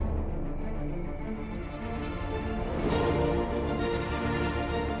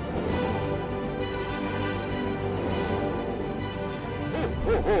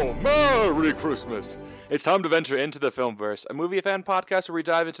ho! Merry Christmas! It's time to venture into the Filmverse, a movie fan podcast where we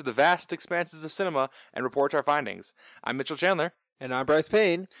dive into the vast expanses of cinema and report our findings. I'm Mitchell Chandler. And I'm Bryce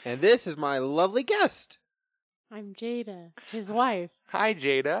Payne, and this is my lovely guest. I'm Jada, his wife. Hi,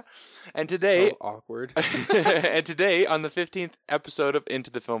 Jada. And today... So awkward. and today, on the 15th episode of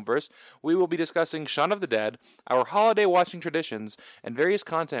Into the Filmverse, we will be discussing Shaun of the Dead, our holiday watching traditions, and various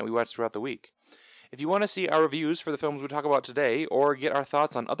content we watch throughout the week. If you want to see our reviews for the films we talk about today, or get our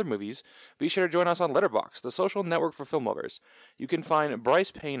thoughts on other movies, be sure to join us on Letterboxd, the social network for film lovers. You can find Bryce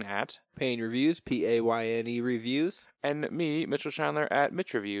Payne at... Payne Reviews, P-A-Y-N-E Reviews. And me, Mitchell Chandler, at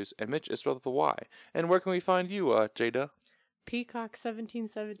Mitch Reviews, and Mitch is spelled with a Y. And where can we find you, Jada? Peacock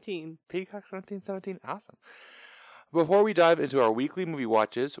 1717. Peacock 1717, awesome. Before we dive into our weekly movie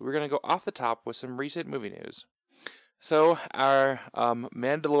watches, we're going to go off the top with some recent movie news. So, our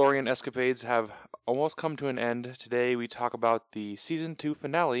Mandalorian escapades have almost come to an end. Today we talk about the Season 2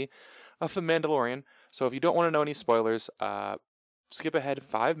 finale of The Mandalorian. So if you don't want to know any spoilers, skip ahead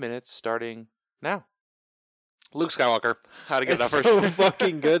 5 minutes starting now. Luke Skywalker. How to get that first. So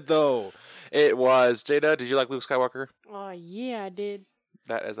fucking good, though. It was. Jada, did you like Luke Skywalker? Oh, yeah, I did.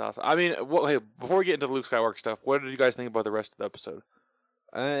 That is awesome. I mean, hey, before we get into the Luke Skywalker stuff, what did you guys think about the rest of the episode?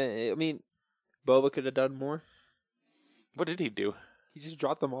 I mean, Boba could have done more. What did he do? He just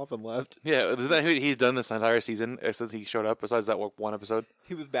dropped them off and left. Yeah, isn't that who he's done this entire season since he showed up, besides that one episode?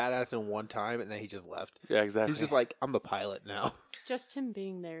 He was badass in one time, and then he just left. Yeah, exactly. He's just like, I'm the pilot now. Just him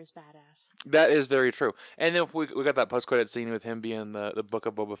being there is badass. That is very true. And then we got that post-credit scene with him being the Book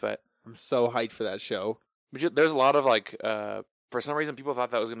of Boba Fett. I'm so hyped for that show. But there's a lot of, for some reason, people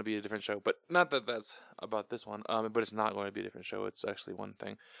thought that was going to be a different show. But not that that's about this one. But it's not going to be a different show. It's actually one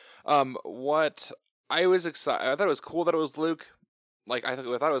thing. What I was excited... I thought it was cool that it was Luke. I thought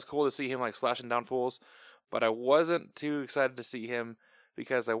it was cool to see him, slashing down fools. But I wasn't too excited to see him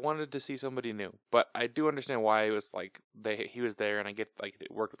because I wanted to see somebody new. But I do understand why it was, he was there, and I get,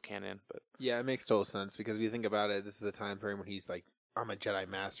 it worked with canon. But yeah, it makes total sense because if you think about it, this is the time frame when he's like, I'm a Jedi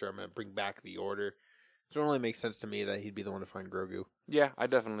Master, I'm going to bring back the Order. So it only makes sense to me that he'd be the one to find Grogu. Yeah, I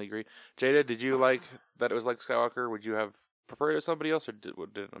definitely agree. Jada, did you like that it was like Skywalker? Would you have preferred it to somebody else, or did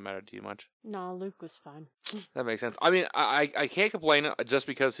it matter to you much? No, Luke was fun. That makes sense. I mean, I can't complain just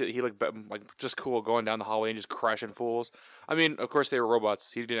because he looked just cool going down the hallway and just crashing fools. I mean, of course they were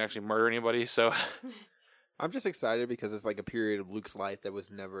robots. He didn't actually murder anybody, so... I'm just excited because it's like a period of Luke's life that was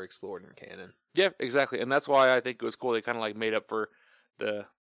never explored in canon. Yeah, exactly. And that's why I think it was cool. They kind of made up for the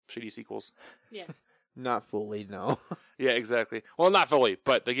shitty sequels. Yes. Not fully, no. Yeah, exactly. Well, not fully,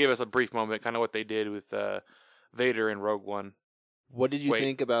 but they gave us a brief moment, kind of what they did with Vader in Rogue One. What did you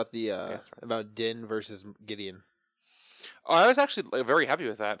think about the about Din versus Gideon? Oh, I was actually very happy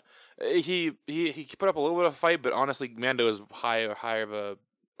with that. He put up a little bit of a fight, but honestly, Mando is high of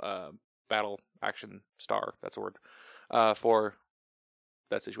a battle action star. That's a word for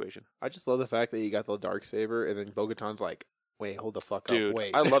that situation. I just love the fact that you got the Darksaber, and then Bo-Katan's like, "Wait, hold the fuck Dude, up,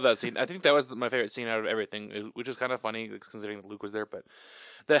 wait." I love that scene. I think that was my favorite scene out of everything, which is kind of funny considering that Luke was there. But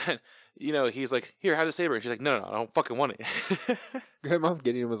then, he's like, "Here, have the saber," and she's like, "No, I don't fucking want it." Grandma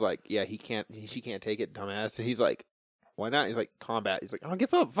Gideon was like, "Yeah, she can't take it, dumbass." And he's like, "Why not?" He's like, "Combat." He's like, "I don't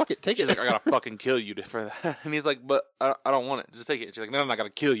give up. Fuck it, take She's it." like, "I gotta fucking kill you for that." And he's like, "But I don't want it. Just take it." She's like, "No, I'm not gonna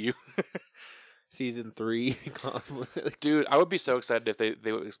kill you." Season 3. Dude, I would be so excited if they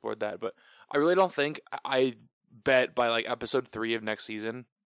explored that, but I really don't think. I bet by episode 3 of next season,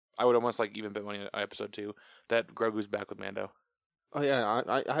 I would almost even bet money on episode 2 that Grogu's back with Mando. Oh yeah,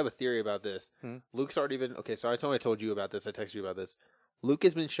 I have a theory about this. Hmm? Luke's already been so. I told you about this. I texted you about this. Luke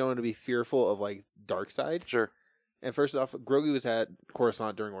has been shown to be fearful of Darkseid. Sure. And first off, Grogu was at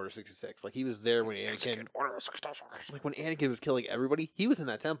Coruscant during Order 66. He was there when Anakin. When Anakin was killing everybody, he was in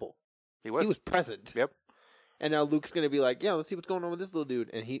that temple. He was present. Yep. And now Luke's gonna be like, yeah, let's see what's going on with this little dude.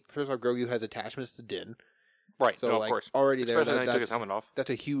 And first off, Grogu has attachments to Din. Right. So no, of course. already especially there. when he took his helmet off.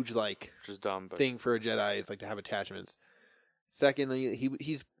 That's a huge which is dumb, but... thing for a Jedi is to have attachments. Secondly,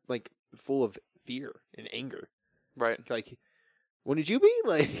 he's full of fear and anger. Right. Wouldn't you be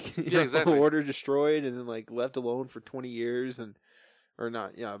yeah, exactly. Order destroyed and then left alone for 20 years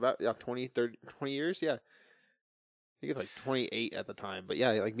about 20 years. Yeah. I think it's 28 at the time, but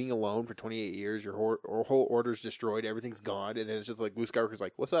yeah, being alone for 28 years, your whole order's destroyed, everything's gone, and then it's just Luke Skywalker's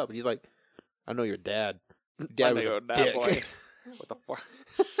like, "What's up?" And he's like, "I know your dad. Your dad was a dick." Boy. What the fuck?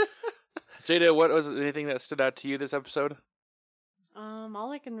 Jada, what was anything that stood out to you this episode?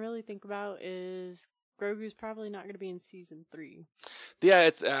 All I can really think about is Grogu's probably not going to be in season 3. Yeah,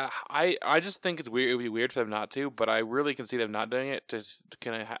 it's I just think it's weird. It would be weird for them not to, but I really can see them not doing it to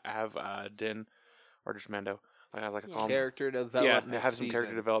kind of have Din or just Mando I like to Yeah. call him. Character Yeah, development. have some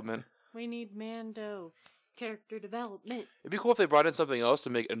character season. development. We need Mando. Character development. It'd be cool if they brought in something else to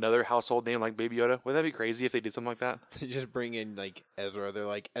make another household name like Baby Yoda. Wouldn't that be crazy if they did something like that? They just bring in like Ezra. They're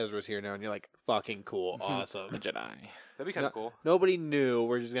like, Ezra's here now, and you're like, fucking cool, A awesome. Jedi. That'd be kind of cool. Nobody knew.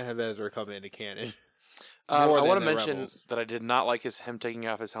 We're just gonna have Ezra come into canon. I More want to than the mention Rebels. that I did not like him taking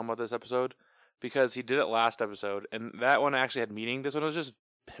off his helmet this episode because he did it last episode, and that one actually had meaning. This one was just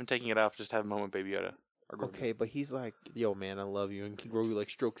him taking it off, just have a moment, Baby Yoda. Or Grogu. Okay, but he's like, yo, man, I love you, and Grogu like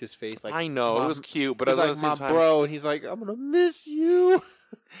stroked his face, like I know "Mom," it was cute, but he's at like, the same my time, bro, and he's like, I'm gonna miss you.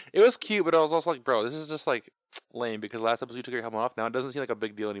 it was cute. But I was also like, bro, this is just like lame because last episode you took your helmet off. Now it doesn't seem like a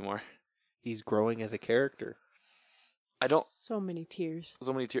big deal anymore. He's growing as a character. I don't. So many tears.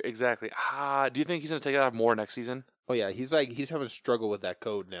 So many tears. Exactly. Do you think he's gonna take it off more next season? Oh yeah, he's having a struggle with that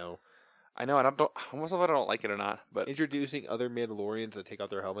code now. I know, and I almost know if I don't like it or not, but Introducing other Mandalorians that take out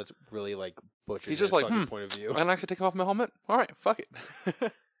their helmets really like butchers He's just his like, fucking point of view. and I could take off my helmet. All right, fuck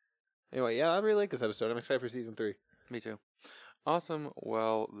it. Anyway, yeah, I really like this episode. I'm excited for season 3. Me too. Awesome.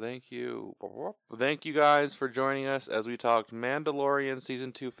 Well, thank you. Thank you guys for joining us as we talked Mandalorian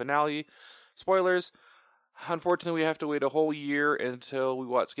Season 2 finale. Spoilers. Unfortunately, we have to wait a whole year until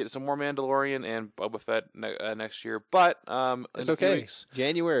we get some more Mandalorian and Boba Fett next year. But in It's a few okay. weeks,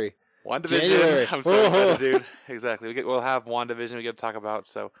 January. WandaVision. January. I'm so excited, dude. Exactly. We'll have WandaVision we get to talk about.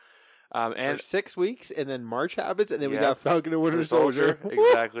 So, and For 6 weeks, and then March happens, and then we Yeah. got Falcon and Winter Soldier.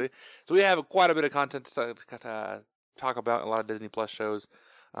 Exactly. So we have quite a bit of content to talk about, a lot of Disney Plus shows.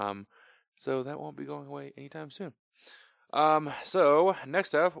 So that won't be going away anytime soon. So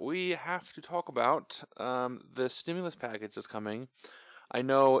next up, we have to talk about the stimulus package that's coming. I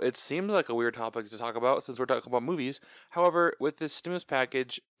know it seems like a weird topic to talk about since we're talking about movies. However, with this stimulus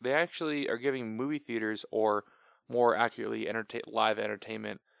package, they actually are giving movie theaters, or more accurately, live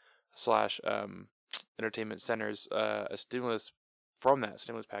entertainment / entertainment centers, a stimulus from that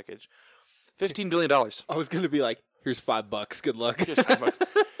stimulus package. $15 billion. I was going to be like, here's $5. Good luck. Just $5.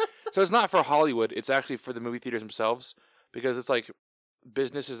 So it's not for Hollywood. It's actually for the movie theaters themselves, because it's like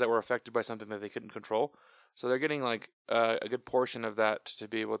businesses that were affected by something that they couldn't control. So they're getting like a good portion of that to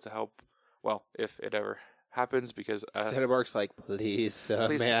be able to help. Well, if it ever happens, because Cinemark's like, please,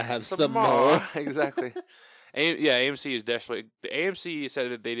 please, may I have some more? Exactly. AMC is definitely. The AMC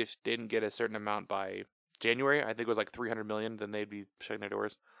said that they just didn't get a certain amount by January. I think it was like 300 million. Then they'd be shutting their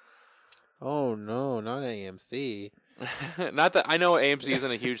doors. Oh no, not AMC. Not that I know AMC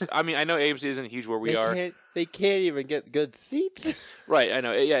isn't a huge. I mean, I know AMC isn't huge where we are. They can't even get good seats. Right, I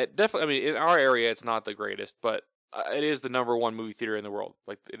know. Yeah, definitely. I mean, in our area, it's not the greatest, but it is the #1 movie theater in the world.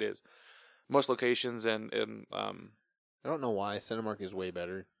 Like, it is. Most locations and I don't know why Cinemark is way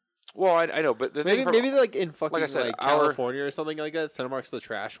better. well, I know, but the Maybe thing maybe like in fucking like I said, like our- California or something like that. Cinemark's the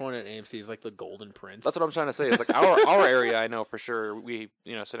trash one, and AMC is like the golden prince. that's what I'm trying to say. Is like our area, I know for sure.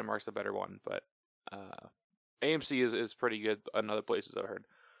 Cinemark's the better one, but AMC is pretty good in other places I've heard.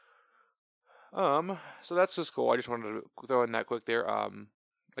 So that's just cool. I just wanted to throw in that quick there.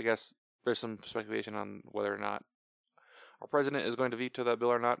 I guess there's some speculation on whether or not our president is going to veto that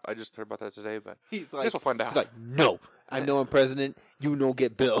bill or not. I just heard about that today, but He's I like, guess we'll find out. he's like, no, I know I'm president. You know,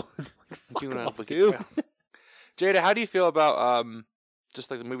 get Bill. It's like, fuck You know, off, look at dude. bills. Jada, how do you feel about just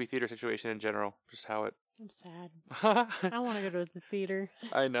like the movie theater situation in general? Just how it. I'm sad. I want to go to the theater.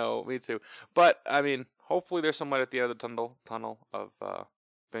 I know, me too. But I mean, hopefully there's some light at the end of the tunnel of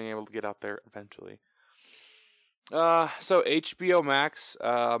being able to get out there eventually. So HBO Max.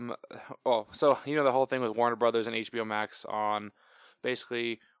 So you know the whole thing with Warner Brothers and HBO Max on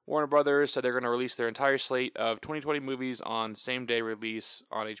basically Warner Brothers said they're going to release their entire slate of 2020 movies on same day release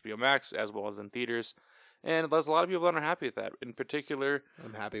on HBO Max as well as in theaters. And there's a lot of people that aren't happy with that. In particular,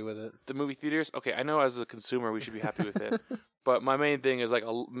 I'm happy with it. the movie theaters. Okay, I know as a consumer we should be happy with it, but my main thing is like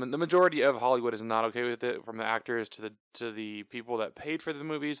the majority of Hollywood is not okay with it, from the actors to the people that paid for the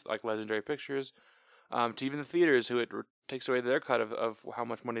movies, like Legendary Pictures, to even the theaters, who it takes away their cut of how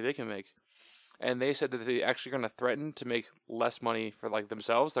much money they can make. And they said that they actually going to threaten to make less money for like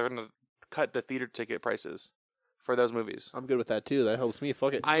themselves. They're going to cut the theater ticket prices for those movies. I'm good with that too. That helps me.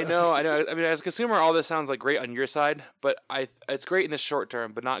 Fuck it. I know. I mean, as a consumer, all this sounds like great on your side, but it's great in the short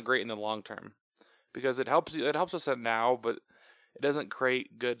term, but not great in the long term, because it helps us out now, but it doesn't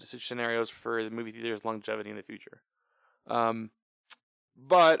create good scenarios for the movie theater's longevity in the future.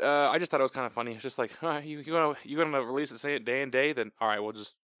 But I just thought it was kind of funny. It's just like, you're gonna release the same day and day, then all right,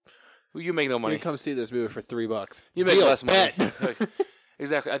 you make no You money. can come see this movie for $3. You make Deal, less money. bet. Like,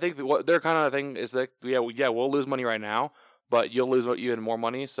 exactly. I think what their kind of thing is that we'll lose money right now, but you'll lose even more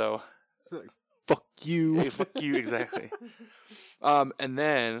money. So Fuck you. hey, fuck you, exactly. And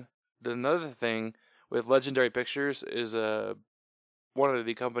then another thing with Legendary Pictures is one of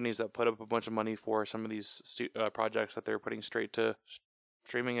the companies that put up a bunch of money for some of these projects that they're putting straight to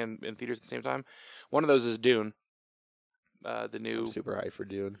streaming in theaters at the same time. One of those is Dune. The new I'm super hyped for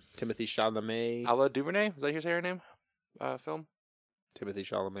Dune. Timothy Chalamet. Ava DuVernay, is that how you say her name? Film. Timothy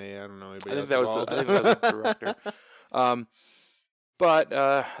Chalamet. I don't know anybody I think else that was involved. I think that was the director.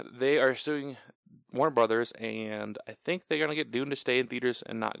 But they are suing Warner Brothers, and I think they're gonna get Dune to stay in theaters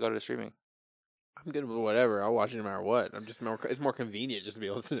and not go to streaming. I'm good with whatever. I'll watch it no matter what. It's more convenient just to be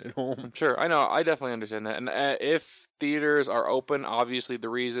able to listen at home. Sure, I know. I definitely understand that. And if theaters are open, obviously the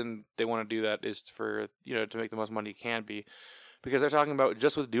reason they want to do that is for to make the most money it can be, because they're talking about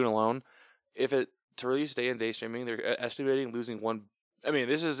just with Dune alone, if it to release day and day streaming, they're estimating losing one. I mean,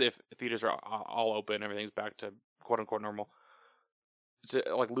 this is if theaters are all open, everything's back to quote unquote normal.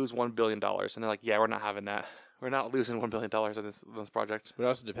 To like lose $1 billion, and they're like, yeah, we're not having that. We're not losing $1 billion on this project. But it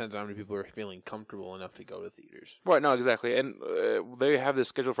also depends on how many people are feeling comfortable enough to go to theaters. Right, no, exactly. And they have this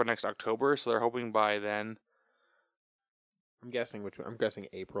scheduled for next October, so they're hoping by then. I'm guessing I'm guessing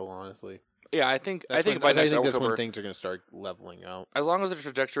April, honestly. Yeah, I think by next that's October, when things are going to start leveling out. as long as the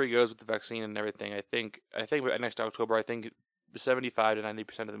trajectory goes with the vaccine and everything, I think by next October, I think 75 to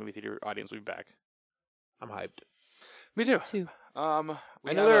 90% of the movie theater audience will be back. I'm hyped. Me too. Too. I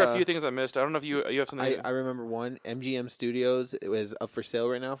We know there are have a few things I missed. I don't know if you have something. I remember one MGM Studios. It was up for sale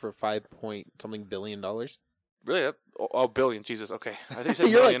right now for $5 billion. Really? Oh, billion. Jesus. Okay. I think you said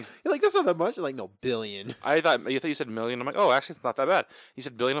you're million. like that's not that much. You're like, no, billion. I thought you said million. I'm like, oh, actually, it's not that bad. You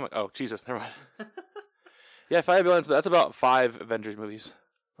said billion. I'm like, oh, Jesus, never mind. Yeah, $5 billion. So that's about 5 Avengers movies.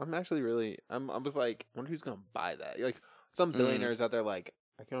 I'm actually really. I was like, I wonder who's gonna buy that. Like some billionaires out there, like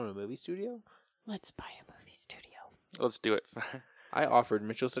I can own a movie studio. Let's buy a movie studio. Let's do it. I offered.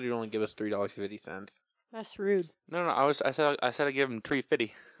 Mitchell said he'd only give us $3.50. That's rude. No. I said I'd give him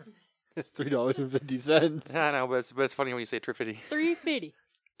 $3.50. It's $3.50. Yeah, I know, but it's funny when you say $3.50. $3.50.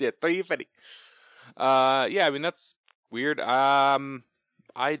 Yeah, $3.50. Yeah, I mean that's weird. What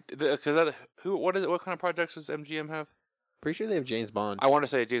kind of projects does MGM have? Pretty sure they have James Bond. I want to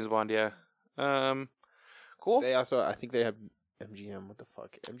say James Bond. Yeah. Cool. They also, I think they have MGM. What the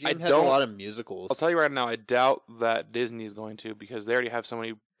fuck? MGM I has don't- a lot of musicals. I'll tell you right now, I doubt that Disney's going to, because they already have so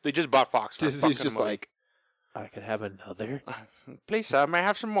many. They just bought Fox. For a Disney's fucking just movie. like, I could have another. Please, sir, may I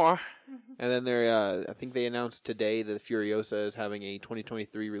have some more? And then they're, I think they announced today that Furiosa is having a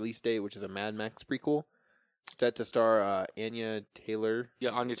 2023 release date, which is a Mad Max prequel. Set to star Anya Taylor. Yeah,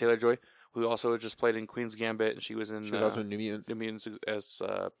 Anya Taylor-Joy, who also just played in Queen's Gambit, and she was in She was also in New Mutants. New Mutants as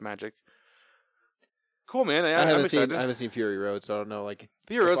Magic. Cool, man. I I'm excited. haven't seen Fury Road, so I don't know. Like,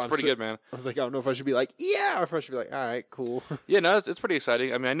 Fury Road's I'm pretty so- good, man. I was like, I don't know if I should be like, yeah, or if I should be like, all right, cool. Yeah, no, it's pretty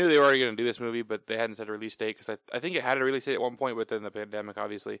exciting. I mean, I knew they were already going to do this movie, but they hadn't set a release date, because I think it had a release date at one point, but then the pandemic,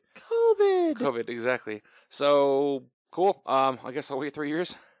 obviously. COVID, exactly. So, cool. I guess I'll wait 3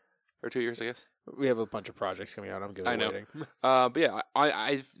 years. Or 2 years, I guess. We have a bunch of projects coming out. I'm good I at know. waiting. But yeah,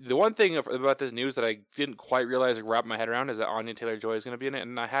 I the one thing about this news that I didn't quite realize or wrap my head around is that Anya Taylor-Joy is going to be in it,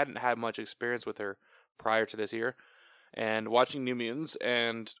 and I hadn't had much experience with her prior to this year. And watching New Mutants,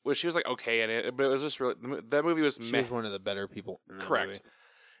 she was like okay in it, but it was just really, that movie was She meh. was one of the better people. In that Correct. movie.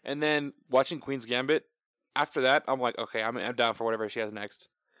 And then watching Queen's Gambit, after that, I'm like, okay, I'm down for whatever she has next.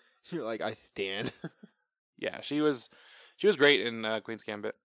 You're like, I stand. Yeah, she was great in Queen's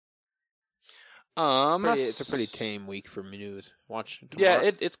Gambit. It's a pretty tame week for news. Watch tomorrow.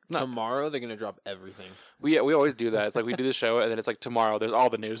 Yeah, it's not. Tomorrow they're gonna drop everything. We always do that. It's like we do the show, and then it's like tomorrow. There's all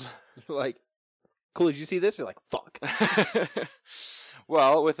the news. You're like, cool. Did you see this? You're like, fuck.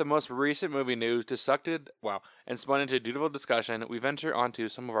 Well, with the most recent movie news dissected, and spun into dutiful discussion, we venture onto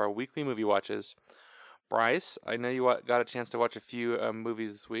some of our weekly movie watches. Bryce, I know you got a chance to watch a few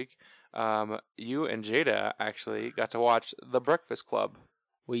movies this week. You and Jada actually got to watch The Breakfast Club.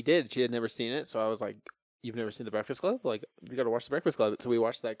 We did. She had never seen it, so I was like, "You've never seen The Breakfast Club? Like, you got to watch The Breakfast Club." So we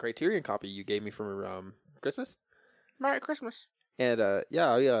watched that Criterion copy you gave me for Christmas. Merry Christmas. And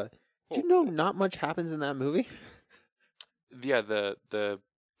yeah. Do you know not much happens in that movie? Yeah, the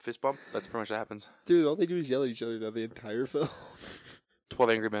fist bump. That's pretty much what happens. Dude, all they do is yell at each other the entire film.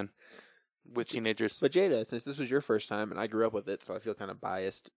 12 Angry Men with teenagers. But Jada, since this was your first time and I grew up with it, so I feel kind of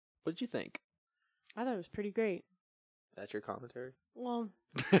biased. What did you think? I thought it was pretty great. That's your commentary. Well,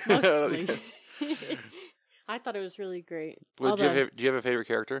 mostly. I thought it was really great. Well, do you have a favorite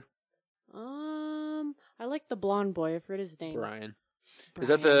character? I like the blonde boy. I forget his name. Brian. Is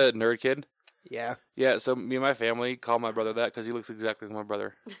that the nerd kid? Yeah. Yeah, so me and my family call my brother that because he looks exactly like my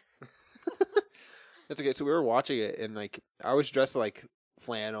brother. That's okay. So we were watching it, and like I was dressed like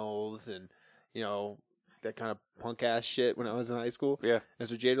flannels and that kind of punk ass shit when I was in high school. Yeah. And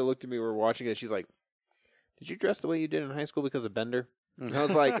so Jada looked at me. We were watching it. She's like, did you dress the way you did in high school because of Bender? And I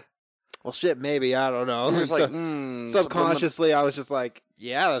was like, well, shit, maybe. I don't know. You're just like, subconsciously, I was just like,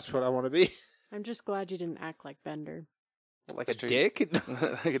 yeah, that's what I want to be. I'm just glad you didn't act like Bender. Like That's a true. dick?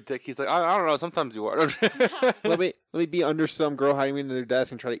 like a dick. He's like, I don't know. Sometimes you are. let me be under some girl hiding behind their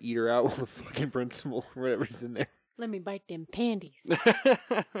desk and try to eat her out with the fucking principal or whatever's in there. Let me bite them panties.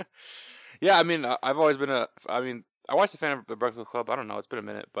 Yeah, I mean, I've always been I watched a fan of The Breakfast Club. I don't know. It's been a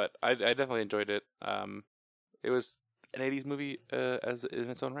minute, but I definitely enjoyed it. It was an 80s movie as in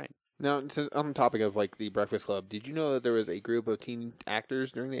its own right. Now, on the topic of like the Breakfast Club, did you know that there was a group of teen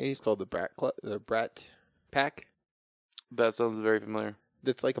actors during the 80s called the Brat Pack? That sounds very familiar.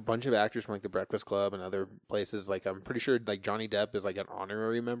 That's like a bunch of actors from like the Breakfast Club and other places. Like I'm pretty sure like Johnny Depp is like an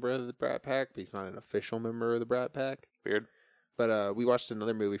honorary member of the Brat Pack, but he's not an official member of the Brat Pack. Weird. But we watched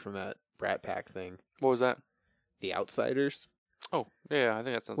another movie from that Brat Pack thing, What was that? The Outsiders. Oh, yeah, I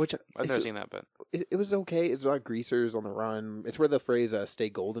think that sounds... Which I've never seen that, but... It was okay. It's about greasers on the run. It's where the phrase "Stay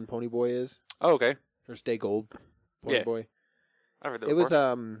Gold" in Pony Boy is, Oh, okay. or "Stay Gold" Pony Yeah. Boy. I've heard that It before.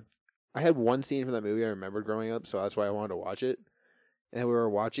 was I had one scene from that movie I remembered growing up, so that's why I wanted to watch it. And we were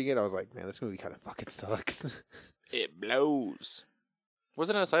watching it, I was like, man, this movie kind of fucking sucks. It blows.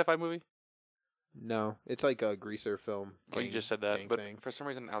 Wasn't it a sci-fi movie? No, it's like a greaser film. Oh, you gang- just said that, gang but thing. for some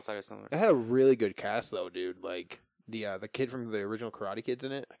reason, outside is similar. It had a really good cast though, dude. Like the kid from the original Karate Kid's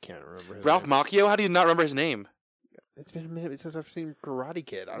in it. I can't remember his Ralph name. Macchio? How do you not remember his name? It's been a minute since I've seen Karate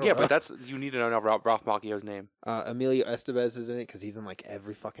Kid. I don't Yeah, know. but that's... You need to know Ralph Macchio's name. Emilio Estevez is in it because he's in like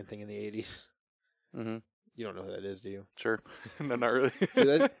every fucking thing in the 80s. Mm-hmm. You don't know who that is, do you? Sure. No, not really.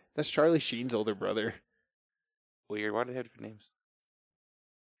 Dude, that's Charlie Sheen's older brother. Weird. Why do they have different names?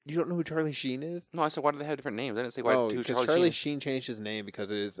 You don't know who Charlie Sheen is? No, I said why do they have different names? I didn't say why. Oh, Who because Charlie Charlie Sheen? Sheen changed his name because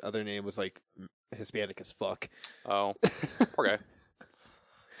his other name was like Hispanic as fuck. Oh, poor guy.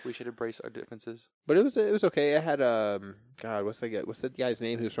 We should embrace our differences. But it was okay. It had God, what's the guy's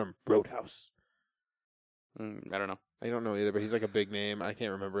name who's from Roadhouse? I don't know. I don't know either, but he's like a big name. I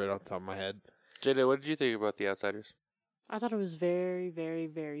can't remember it off the top of my head. Jada, what did you think about The Outsiders? I thought it was very, very,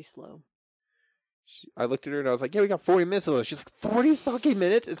 very slow. I looked at her and I was like, "Yeah, we got 40 minutes of this." She's like, 40 fucking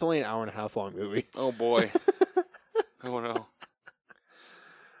minutes? It's only an hour and a half long movie. Oh boy. Oh no.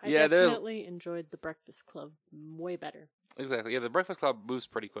 I Yeah, there's- definitely enjoyed The Breakfast Club way better. Exactly. Yeah, The Breakfast Club moves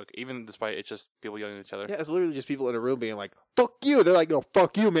pretty quick, even despite it's just people yelling at each other. Yeah, it's literally just people in a room being like, "Fuck you." They're like, "No,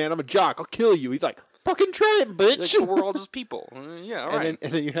 fuck you, man. I'm a jock. I'll kill you." He's like, "Fucking try it, bitch." Like, we're all just people. Yeah, all and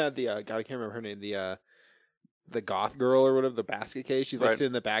right. then you had the God, I can't remember her name. The goth girl or whatever, the basket case. She's like Right. sitting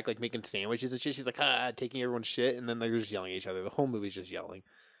in the back, like making sandwiches and shit. She's like, taking everyone's shit, and then they're just yelling at each other. The whole movie's just yelling.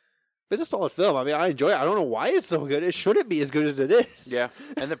 But it's a solid film. I mean, I enjoy it. I don't know why it's so good. It shouldn't be as good as it is. Yeah,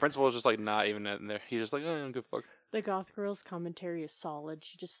 and the principal is just like not even in there. He's just like, oh, good fuck. The goth girl's commentary is solid.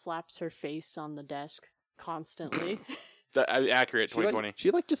 She just slaps her face on the desk constantly. Accurate. She 2020.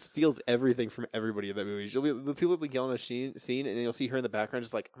 she just steals everything from everybody in that movie. She'll be the people like yelling at a scene, and then you'll see her in the background,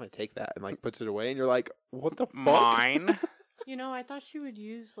 just like, "I'm gonna take that," and like puts it away, and you're like, "What the fuck?" Mine. You know, I thought she would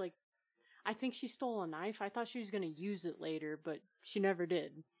use, like, I think she stole a knife. I thought she was going to use it later, but she never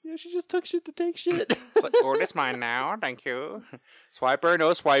did. Yeah, she just took shit to take shit. It's like, oh, it's mine now. Thank you. Swiper,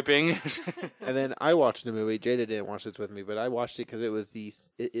 no swiping. And then I watched the movie. Jada didn't watch this with me, but I watched it because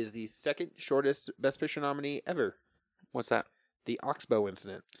it is the second shortest Best Picture nominee ever. What's that? The Oxbow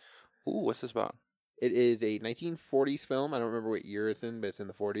Incident. Ooh, what's this about? It is a 1940s film. I don't remember what year it's in, but it's in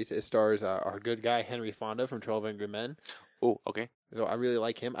the 40s. It stars our good guy Henry Fonda from 12 Angry Men. Oh, okay. So I really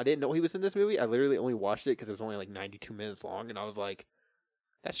like him. I didn't know he was in this movie. I literally only watched it because it was only like 92 minutes long, and I was like,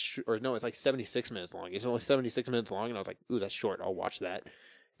 it's like 76 minutes long. It's only 76 minutes long, and I was like, ooh, that's short. I'll watch that.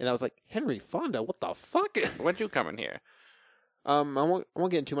 And I was like, Henry Fonda, what the fuck? When'd you come in here? I won't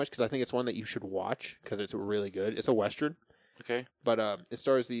get into too much because I think it's one that you should watch because it's really good. It's a Western. Okay. But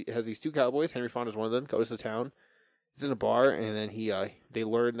it has these two cowboys. Henry Fonda's one of them. Goes to town. He's in a bar, and then they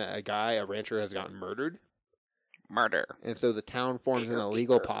learn that a rancher, has gotten murdered. Murder. And so the town forms an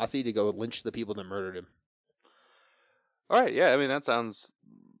illegal posse to go lynch the people that murdered him. All right. Yeah. I mean, that sounds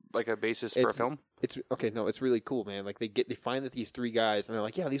like a basis for a film. It's okay. No, it's really cool, man. Like they find that these three guys, and they're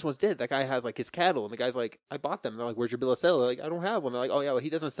like, yeah, these ones did. That guy has like his cattle, and the guy's like, I bought them. And they're like, where's your bill of sale? They're like, I don't have one. They're like, oh yeah, well he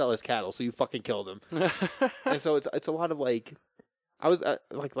doesn't sell his cattle, so you fucking killed him. And so it's a lot of like, I was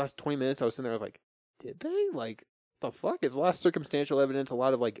like last 20 minutes, I was sitting there, I was like, did they like the fuck? It's a lot of circumstantial evidence, a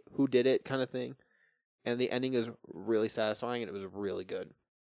lot of like who did it kind of thing, and the ending is really satisfying, and it was really good.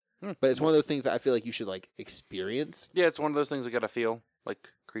 But it's one of those things that I feel like you should like experience. Yeah, it's one of those things you gotta feel, like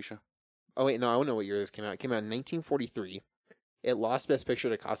Krisha. Oh wait, no, I don't know what year this came out. It came out in 1943. It lost Best Picture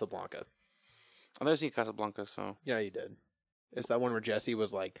to Casablanca. I've never seen Casablanca, so Yeah, you did. It's that one where Jesse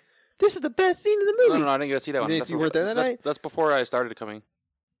was like this is the best scene in the movie. No, I didn't get to see that one. You weren't there that night? That's before I started coming.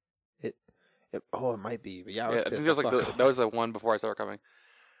 It might be, but yeah, I think that was that was the one before I started coming.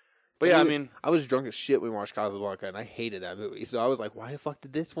 But yeah, I mean, I was drunk as shit when we watched Casablanca, and I hated that movie. So I was like, why the fuck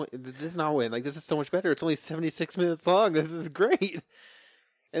did this not win? Like, this is so much better. It's only 76 minutes long. This is great.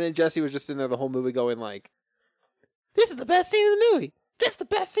 And then Jesse was just in there the whole movie going like, this is the best scene in the movie. This is the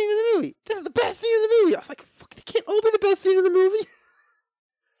best scene in the movie. This is the best scene in the movie. I was like, fuck, they can't all be the best scene in the movie.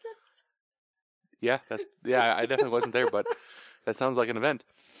 Yeah, I definitely wasn't there, but that sounds like an event.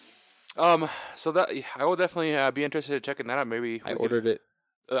 So that I will definitely be interested in checking that out. Maybe I ordered it.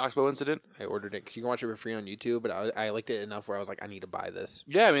 The Oxbow Incident. I ordered it because you can watch it for free on YouTube, but I liked it enough where I was like, I need to buy this.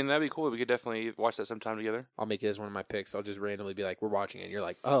 Yeah, I mean that'd be cool. We could definitely watch that sometime together. I'll make it as one of my picks. I'll just randomly be like, we're watching it. And you're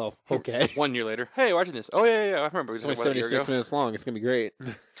like, oh, okay. 1 year later, hey, watching this. Oh yeah. I remember. It's only 76 minutes long. It's gonna be great.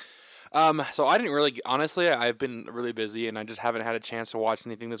 So I didn't really, honestly, I've been really busy and I just haven't had a chance to watch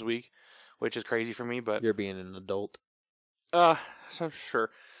anything this week, which is crazy for me. But you're being an adult. So sure.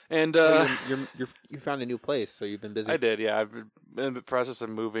 And you found a new place, so you've been busy. I did, yeah. I've been in the process of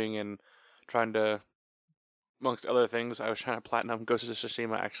moving and trying to, amongst other things, I was trying to platinum Ghost of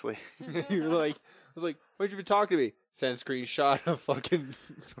Tsushima. Actually, you were like, I was like, "Why'd you been talking to me?" Send screenshot of fucking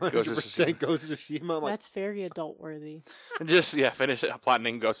 100% Ghost of Tsushima. I'm like, that's very adult worthy. Just finish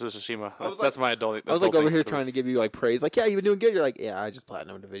platinum Ghost of Tsushima. That's my adult. I was like over here trying to give you like praise, like, yeah, you've been doing good. You're like, yeah, I just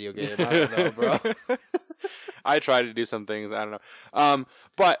platinumed a video game. I don't know, bro. I tried to do some things. I don't know.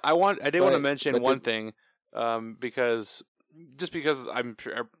 But I did want to mention one thing, because I'm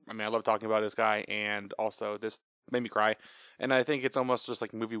sure. I mean, I love talking about this guy, and also this made me cry, and I think it's almost just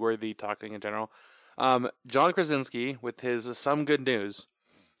like movie worthy talking in general. John Krasinski with his Some Good News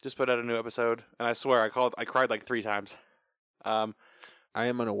just put out a new episode, and I swear I cried like 3 times. I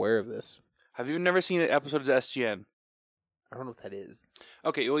am unaware of this. Have you never seen an episode of SGN? I don't know what that is.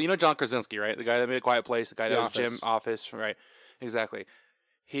 Okay, well, you know John Krasinski, right? The guy that made A Quiet Place, the guy that did Jim Office, right? Exactly.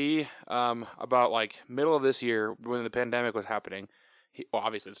 He, about like middle of this year, when the pandemic was happening,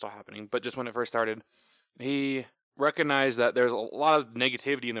 obviously it's still happening, but just when it first started, he recognized that there's a lot of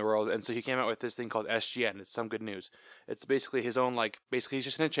negativity in the world, and so he came out with this thing called SGN. It's Some Good News. It's basically his own, basically he's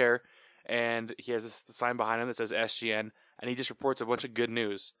just in a chair, and he has this sign behind him that says SGN, and he just reports a bunch of good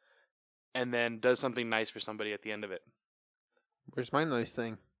news, and then does something nice for somebody at the end of it. Where's my nice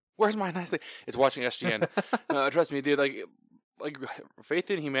thing? Where's my nice thing? It's watching SGN. Trust me, dude. Like faith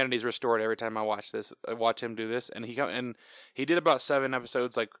in humanity is restored every time I watch this. I watch him do this, and he did about 7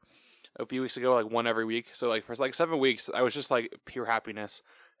 episodes like a few weeks ago, like one every week. So like for like 7 weeks, I was just like pure happiness,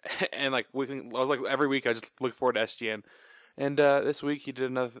 and like I was like every week I just look forward to SGN. And this week he did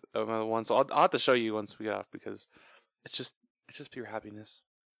another one, so I'll have to show you once we get off because it's just pure happiness.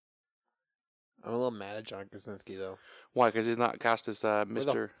 I'm a little mad at John Krasinski though. Why? Because he's not cast as Mr.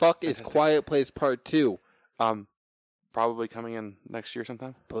 Where the fuck is Quiet Place Part 2? Probably coming in next year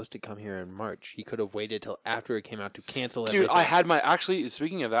sometime. Supposed to come here in March. He could have waited till after it came out to cancel it. Dude, I had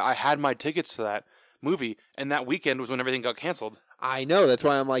speaking of that, I had my tickets to that movie, and that weekend was when everything got canceled. I know. That's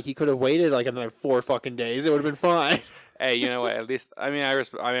why I'm like, he could have waited like another 4 fucking days. It would have been fine. Hey, you know what? At least, I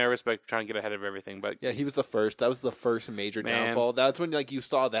respect trying to get ahead of everything, but yeah, he was the first. That was the first major downfall. That's when like you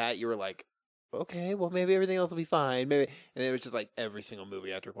saw that, you were like, okay, well maybe everything else will be fine. Maybe, and it was just like every single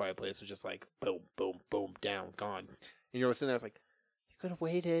movie after Quiet Place was just like boom, boom, boom, down, gone. And you're sitting there, it's like, you could have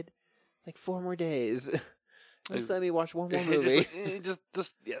waited like 4 more days. Just let me watch one more movie.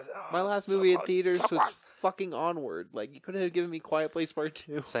 just yeah. Oh, my last movie in theaters was fucking Onward. Like, you could have given me Quiet Place Part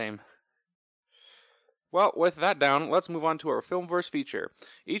 2. Same. Well, with that down, let's move on to our Filmverse feature.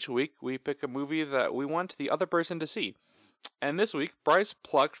 Each week, we pick a movie that we want the other person to see. And this week, Bryce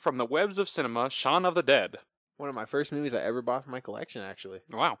plucked from the webs of cinema Shaun of the Dead. One of my first movies I ever bought for my collection, actually.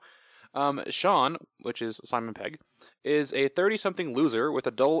 Wow. Shaun, which is Simon Pegg, is a 30-something loser with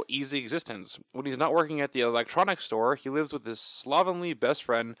a dull, easy existence. When he's not working at the electronics store, he lives with his slovenly best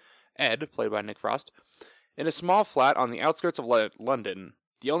friend, Ed, played by Nick Frost, in a small flat on the outskirts of London.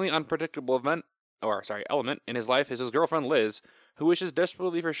 The only unpredictable element in his life is his girlfriend Liz, who wishes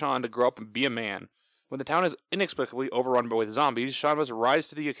desperately for Shaun to grow up and be a man. When the town is inexplicably overrun with zombies, Shaun must rise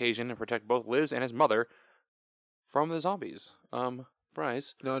to the occasion and protect both Liz and his mother from the zombies.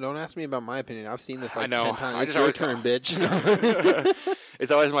 Bryce. No, don't ask me about my opinion. I've seen this like 10 times. It's your turn, bitch.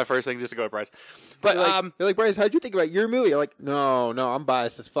 It's always my first thing just to go to Bryce. But you're like, Bryce, how'd you think about your movie? I'm like, no, I'm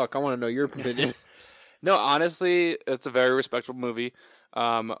biased as fuck. I want to know your opinion. No, honestly, it's a very respectable movie.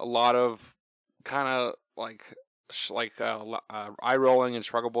 A lot of kind of eye rolling and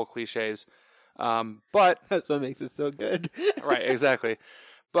shruggable cliches. But that's what makes it so good. Right, exactly.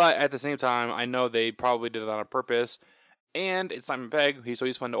 But at the same time, I know they probably did it on purpose. and it's Simon Pegg.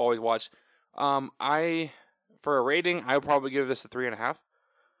 He's fun to always watch. For a rating, I would probably give this a 3.5.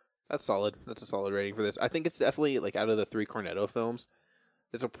 That's solid. That's a solid rating for this. I think it's definitely like out of the 3 Cornetto films,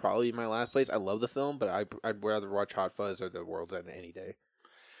 this will probably be my last place. I love the film, but I'd rather watch Hot Fuzz or The World's End any day.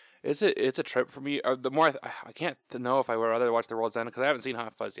 It's a trip for me. The more I can't know if I would rather watch The World's End because I haven't seen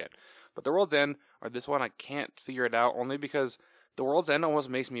Hot Fuzz yet. But The World's End or this one, I can't figure it out only because The World's End almost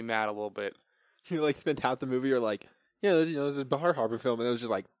makes me mad a little bit. You like spent half the movie, you're like, yeah, there's a Bar Harbor film, and it was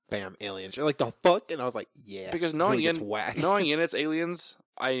just like, bam, aliens. You're like, the fuck? And I was like, yeah. Because knowing it's aliens,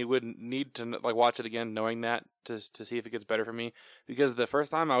 I would need to like watch it again, knowing that to see if it gets better for me. Because the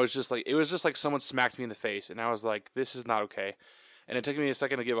first time I was just like, it was just like someone smacked me in the face, and I was like, this is not okay. And it took me a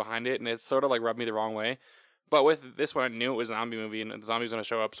second to get behind it, and it sort of like rubbed me the wrong way. But with this one, I knew it was a zombie movie, and the zombie's going to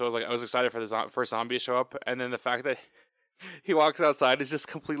show up. So I was excited for the first zombie to show up, and then the fact that he walks outside is just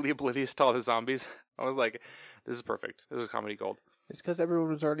completely oblivious to all the zombies. I was like, this is perfect. This is comedy gold. It's because everyone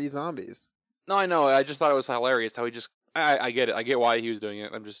was already zombies. No, I know. I just thought it was hilarious how he just... I get it. I get why he was doing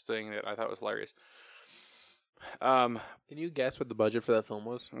it. I'm just saying that I thought it was hilarious. Can you guess what the budget for that film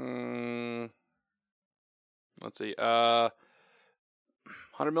was? Let's see. 100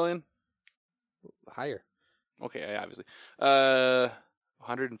 million? Higher. Okay, yeah, obviously.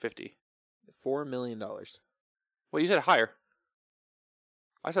 150. $4 million. Well, you said higher.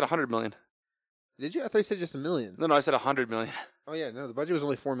 I said 100 million. Did you? I thought you said just $1 million. No, I said 100 million. Oh yeah, no, the budget was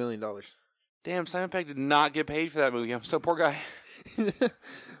only $4 million. Damn, Simon Pegg did not get paid for that movie. I'm so poor guy. Okay,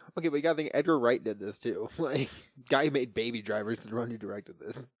 but you gotta think Edgar Wright did this too. Like, guy who made Baby Driver is the one who directed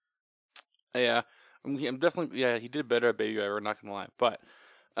this. Yeah, I'm definitely. Yeah, he did better at Baby Driver. Not gonna lie, but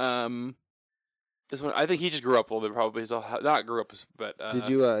this one, I think he just grew up a little bit. Probably, he's not grew up, but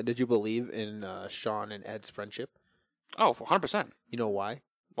did you believe in Sean and Ed's friendship? Oh, 100%. You know why?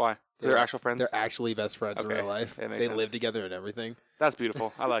 Why? They're actual friends. They're actually best friends in real life. They live together and everything. That's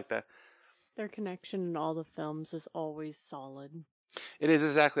beautiful. I like that. Their connection in all the films is always solid. It is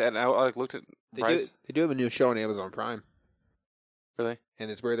exactly, and I like looked at They do have a new show on Amazon Prime. Really?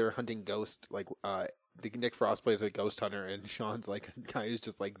 And it's where they're hunting ghosts. Like, Nick Frost plays a ghost hunter, and Sean's like a guy who's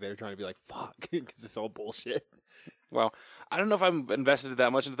just like they're trying to be like fuck because it's all bullshit. Well, I don't know if I'm invested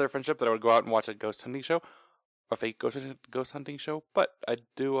that much into their friendship that I would go out and watch a ghost hunting show, a fake ghost hunting show. But I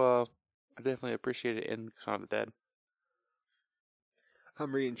do, I definitely appreciate it in Shaun of the Dead.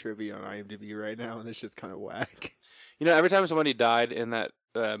 I'm reading trivia on IMDb right now, and it's just kind of whack. You know, every time somebody died in that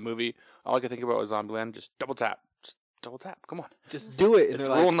movie, all I could think about was Zombieland. Just double tap. Come on. Just do it. And it's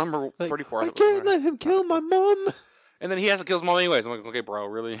rule number 34. I can't let him kill my mom. And then he has to kill his mom anyways. I'm like, okay, bro,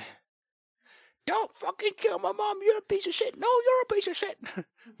 really? Don't fucking kill my mom. You're a piece of shit. No, you're a piece of shit.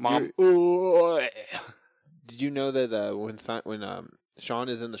 Mom. Did you know that when Sean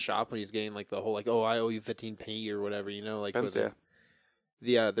is in the shop when he's getting like the whole like, oh, I owe you 15p or whatever, you know, like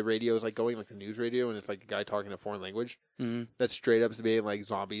the radio is like going like the news radio, and it's like a guy talking a foreign language. Mm-hmm. That's straight up being like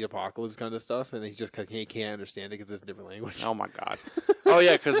zombie apocalypse kind of stuff, and he can't understand it because it's a different language. Oh my god! Oh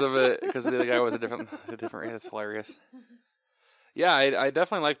yeah, because the other guy was a different. It's hilarious. Yeah, I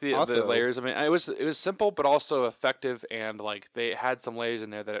definitely like the layers. I mean, it was simple but also effective, and like they had some layers in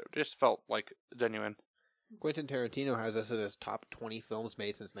there that it just felt like genuine. Quentin Tarantino has this as his top 20 films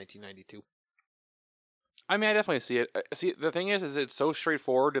made since 1992. I mean, I definitely see it. See, the thing is it's so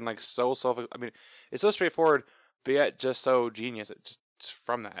straightforward and like so I mean, it's so straightforward, but yet just so genius. It just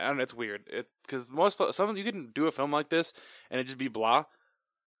from that, I don't know, it's weird. Because some you can do a film like this and it just be blah,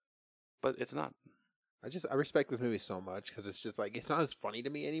 but it's not. I respect this movie so much because it's just like it's not as funny to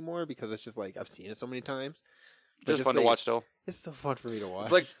me anymore because it's just like I've seen it so many times. But just fun to watch still. It's so fun for me to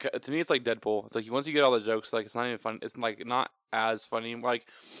watch. It's like to me, it's like Deadpool. It's like once you get all the jokes, like it's not even fun. It's like not as funny. Like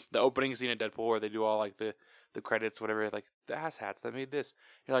the opening scene of Deadpool where they do all like the credits, whatever. Like the asshats that made this.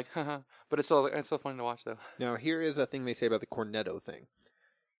 You're like, haha. But it's still funny to watch though. Now here is a thing they say about the Cornetto thing.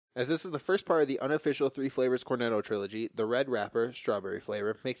 As this is the first part of the unofficial 3 flavors Cornetto trilogy, the red wrapper, strawberry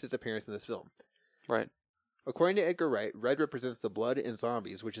flavor, makes its appearance in this film. Right. According to Edgar Wright, red represents the blood and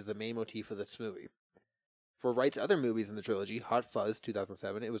zombies, which is the main motif of this movie. For Wright's other movies in the trilogy, Hot Fuzz,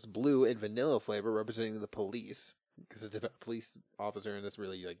 2007, it was blue and vanilla flavor representing the police. Because it's about a police officer in this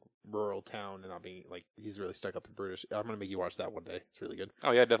really like rural town and not being like, he's really stuck up in British. I'm going to make you watch that one day. It's really good. Oh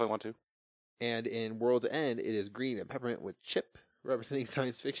yeah, I definitely want to. And in World's End, it is green and peppermint with chip, representing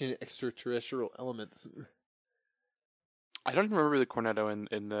science fiction and extraterrestrial elements. I don't even remember the Cornetto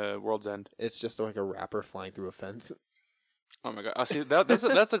in the World's End. It's just like a wrapper flying through a fence. Oh my god! I see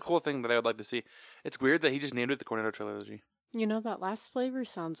that's a cool thing that I would like to see. It's weird that he just named it the Cornetto trilogy. You know, that last flavor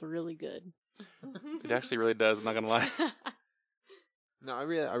sounds really good. It actually really does. I'm not gonna lie. No, I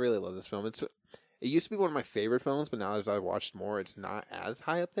really love this film. It used to be one of my favorite films, but now as I watched more, it's not as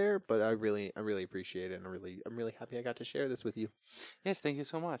high up there. But I really appreciate it, and I'm really happy I got to share this with you. Yes, thank you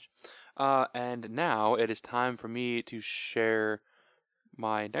so much. And now it is time for me to share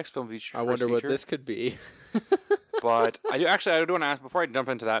my next film feature. I wonder what this could be. But I do want to ask, before I jump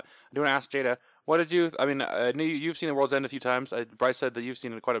into that, I do want to ask Jada, what did you? I mean, I know you've seen The World's End a few times. Bryce said that you've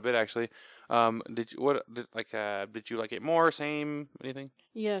seen it quite a bit, actually. Did you like it more? Same? Anything?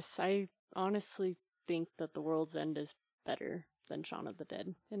 Yes, I honestly think that The World's End is better than Shaun of the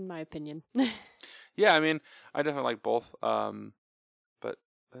Dead, in my opinion. Yeah, I mean, I definitely like both. But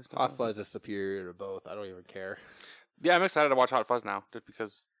Hot Fuzz is superior to both. I don't even care. Yeah, I'm excited to watch Hot Fuzz now, just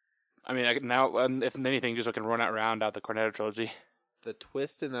because. I mean, now if anything, just so I can round out the Cornetto trilogy. The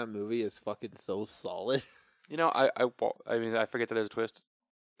twist in that movie is fucking so solid. You know, I mean, I forget that there's a twist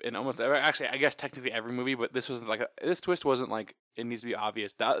in almost actually, I guess technically every movie, but this wasn't this twist wasn't like it needs to be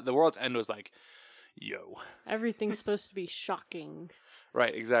obvious. The World's End was like, yo, Everything's supposed to be shocking.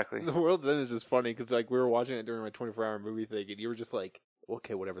 right? Exactly. The World's End is just funny because like we were watching it during my 24-hour movie thing, and you were just like,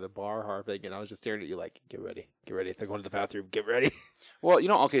 okay, whatever, the bar harping, and I was just staring at you like, get ready, they're going to the bathroom, get ready. Well,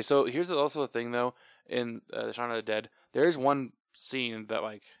 okay, so here's also the thing though. In the Shaun of the Dead, there is one scene that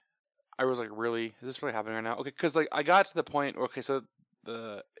like I was like, really, is this really happening right now? Okay, because like I got to the point. Okay, so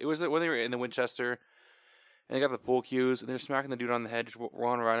it was when they were in the Winchester, and they got the pool cues, and they're smacking the dude on the head, just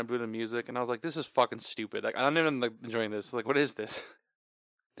rolling around and doing the music, and I was like, this is fucking stupid. Like I'm not even like enjoying this. Like, what is this?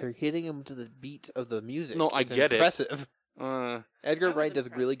 They're hitting him to the beat of the music. No, I get impressive. it. Edgar I was Wright does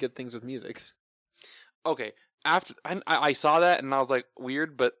impressed. really good things with musics. Okay, after I saw that, and I was like,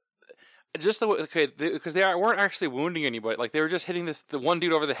 weird, but just the way, because they weren't actually wounding anybody. Like they were just hitting the one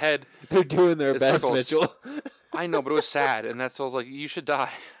dude over the head. They're doing their It best, circles. Mitchell. I know, but it was sad, and that's so I was like, you should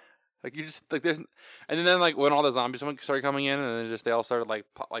die. Like you just like there's, and then like when all the zombies started coming in, and then they all started like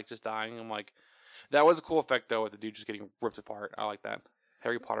just dying. I'm like, that was a cool effect though, with the dude just getting ripped apart. I like that.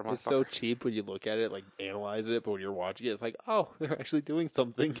 Harry Potter motherfucker. It's so cheap when you look at it, like analyze it, but when you're watching it, it's like, oh, they're actually doing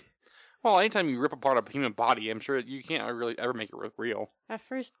something. Well, anytime you rip apart a human body, I'm sure you can't really ever make it look real. At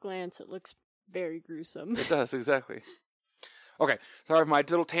first glance, it looks very gruesome. It does, exactly. Okay, sorry for my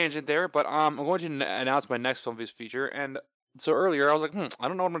little tangent there, but I'm going to announce my next film feature, and so earlier I was like, I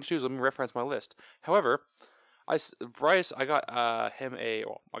don't know what I'm going to choose. Let me reference my list. However, Bryce, I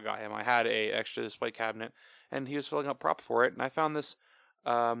had a extra display cabinet, and he was filling up props for it, and I found this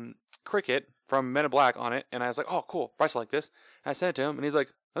cricket from Men in Black on it, and I was like, oh, cool, Bryce will like this. And I sent it to him, and he's like,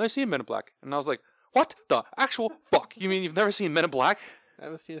 I've never seen Men in Black. And I was like, what the actual fuck? You mean you've never seen Men in Black? I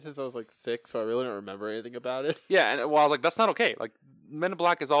haven't seen it since I was like 6, so I really don't remember anything about it. Yeah, and well, I was like, that's not okay. Like, Men in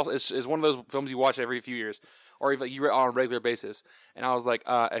Black is one of those films you watch every few years, or even you on a regular basis. And I was like,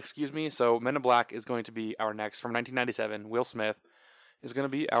 excuse me, so Men in Black is going to be our next, from 1997, Will Smith is going to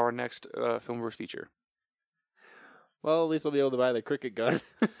be our next film verse feature. Well, at least I'll be able to buy the cricket gun.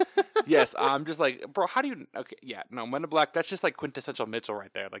 Yes, I'm just like, bro, how do you, okay, yeah, no, Men in Black, that's just like quintessential Mitchell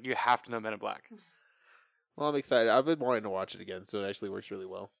right there. Like, you have to know Men in Black. Well, I'm excited. I've been wanting to watch it again, so it actually works really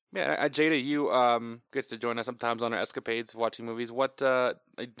well. Yeah, Jada, you gets to join us sometimes on our escapades of watching movies. What do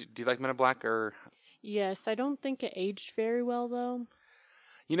you like Men in Black or? Yes, I don't think it aged very well, though.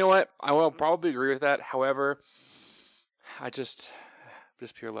 You know what? I will probably agree with that. However, I just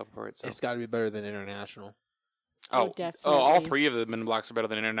pure love for it. So It's got to be better than International. Oh, definitely. all three of the Men in Blacks are better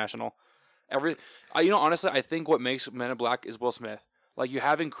than International. Honestly, I think what makes Men in Black is Will Smith. Like you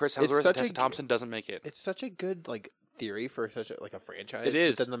having Chris Hemsworth and Tessa Thompson doesn't make it. It's such a good theory for such a franchise. It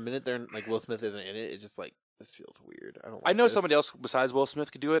is. But then the minute they're like Will Smith isn't in it, it's just like this feels weird. I know somebody else besides Will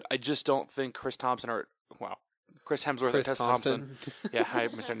Smith could do it. I just don't think Chris Hemsworth and Tessa Thompson. Yeah, I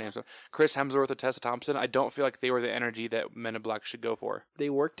missed their names. Chris Hemsworth and Tessa Thompson. I don't feel like they were the energy that Men in Black should go for. They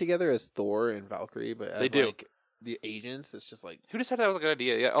work together as Thor and Valkyrie, but as They do. like the agents, it's just like Who decided that was a good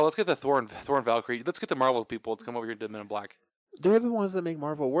idea? Yeah. Oh, let's get the Thor and Valkyrie. Let's get the Marvel people to come over here to Men in Black. they're the ones that make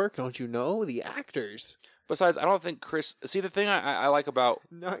Marvel work, don't you know? The actors. Besides, I don't think Chris. See, the thing I like about.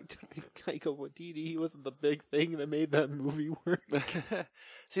 Not Taika Waititi. He wasn't the big thing that made that movie work.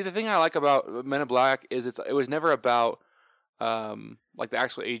 See, the thing I like about Men in Black is it was never about like the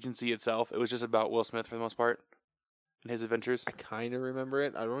actual agency itself. It was just about Will Smith for the most part and his adventures. I kind of remember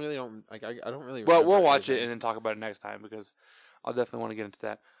it. I don't really Well, remember we'll watch it everything. and then talk about it next time because I'll definitely want to get into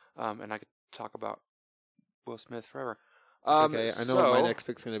that. And I could talk about Will Smith forever. Okay, I know what my next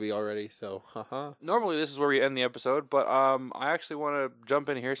pick's going to be already, so haha. Normally, this is where we end the episode, but I actually want to jump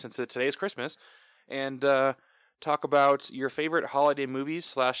in here since today's Christmas and talk about your favorite holiday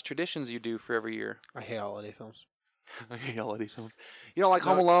movies / traditions you do for every year. I hate holiday films. holiday films. You don't like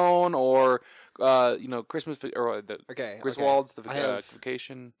Home No. Alone or Christmas or the Okay. Griswolds, the I have-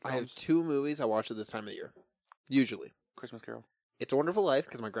 vacation. I have films? 2 movies I watch at this time of the year. Usually. Christmas Carol. It's a Wonderful Life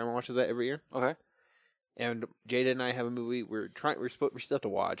because my grandma watches that every year. Okay. And Jada and I have a movie we still have to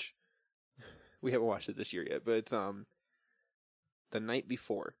watch. We haven't watched it this year yet, but it's The Night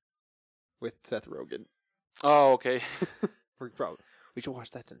Before with Seth Rogen. Oh, okay. We should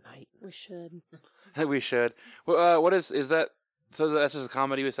watch that tonight. We should. We should. Well, what is that? So that's just a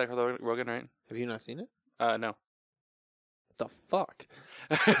comedy with Seth Rogen, right? Have you not seen it? No. The fuck?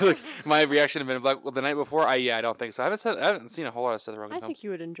 Like, my reaction had been like, well, The Night Before. I don't think so. I haven't seen a whole lot of Seth Rogen I films. think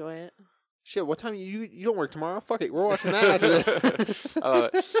you would enjoy it. Shit, what time you don't work tomorrow? Fuck it, we're watching that after this. I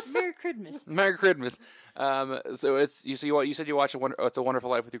love it. Merry Christmas. Merry Christmas. So it's you said you watch It's a Wonderful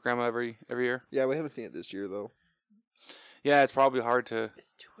Life with your grandma every year. Yeah, we haven't seen it this year though. Yeah, it's probably hard to.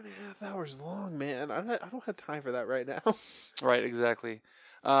 It's 2.5 hours long, man. I don't have time for that right now. Right, exactly.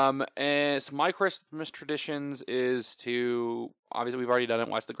 And so my Christmas traditions is to obviously we've already done it.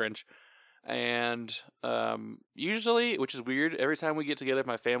 Watch The Grinch, and usually, which is weird, every time we get together with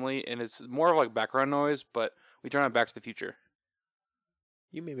my family, and it's more of like background noise, but we turn on Back to the Future.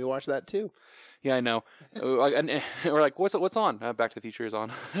 You made me watch that too. Yeah, I know. And we're like, what's on? Back to the Future is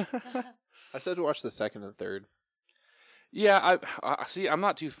on. I said to watch the second and third. Yeah, I see. I'm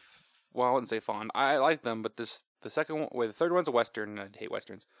not too. Well, I wouldn't say fond. I like them, but the second one, the third one's a western, and I hate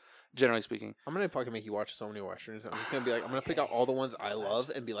westerns, generally speaking. I'm gonna fucking make you watch so many westerns. I'm just gonna be like, I'm gonna pick out all the ones I love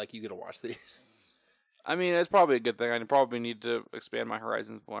and be like, you gotta watch these. I mean, it's probably a good thing. I probably need to expand my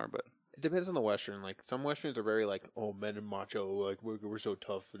horizons more, but It depends on the western. Like some westerns are very like, oh, men and macho, like we're so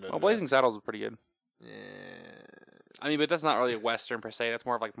tough. And well, Blazing Saddles is pretty good. Yeah. I mean, but that's not really a western per se. That's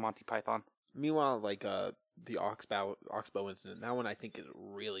more of like Monty Python. Meanwhile, like the Oxbow incident, that one I think is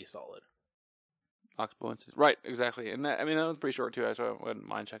really solid. Oxbow Incident. Right, exactly. And that one's pretty short too, so I wouldn't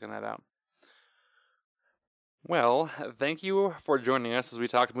mind checking that out. Well, thank you for joining us as we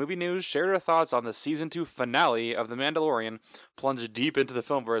talked movie news, shared our thoughts on the season 2 finale of The Mandalorian, plunged deep into the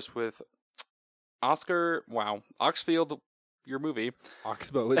filmverse with Oxfield, your movie.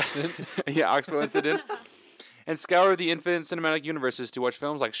 Oxbow incident. Yeah, Oxbow Incident. And scour the infinite cinematic universes to watch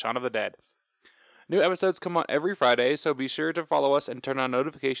films like Shaun of the Dead. New episodes come out every Friday, so be sure to follow us and turn on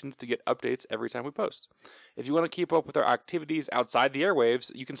notifications to get updates every time we post. If you want to keep up with our activities outside the airwaves,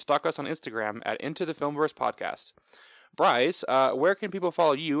 you can stalk us on Instagram at Into the Filmverse Podcast. Bryce, where can people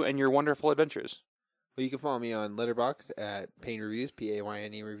follow you and your wonderful adventures? Well, you can follow me on Letterboxd at Payne Reviews,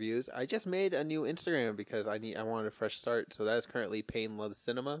 Payne Reviews. I just made a new Instagram because I wanted a fresh start, so that is currently Payne Loves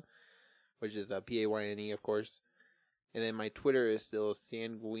Cinema, which is Payne, of course. And then my Twitter is still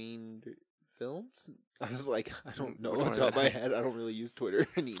Sanguine Films. I was like, I don't know off the top of my head. I don't really use Twitter.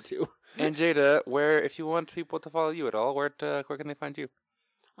 I need to. And Jada, if you want people to follow you at all, where can they find you?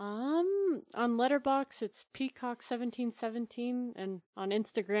 On Letterboxd it's Peacock1717, and on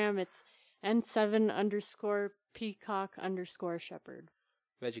Instagram it's N7_Peacock_Shepherd.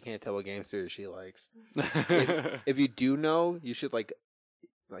 Bet you can't tell what game series she likes. If you do know, you should like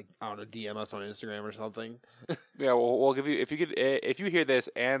I don't know, DM us on Instagram or something. Yeah, we'll give you if you hear this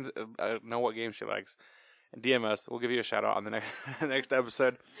and know what game she likes, and DM us, we'll give you a shout out on the next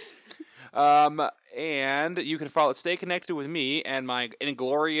episode. And you can stay connected with me and my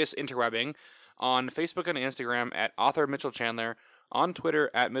inglorious interwebbing on Facebook and Instagram at author Mitchell Chandler, on Twitter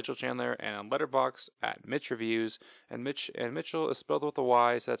at Mitchell Chandler, and on Letterboxd at Mitch Reviews. And Mitchell is spelled with a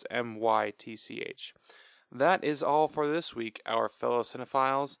Y, so that's MYTCH. That is all for this week, our fellow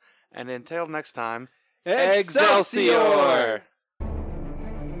cinephiles, and until next time, Excelsior!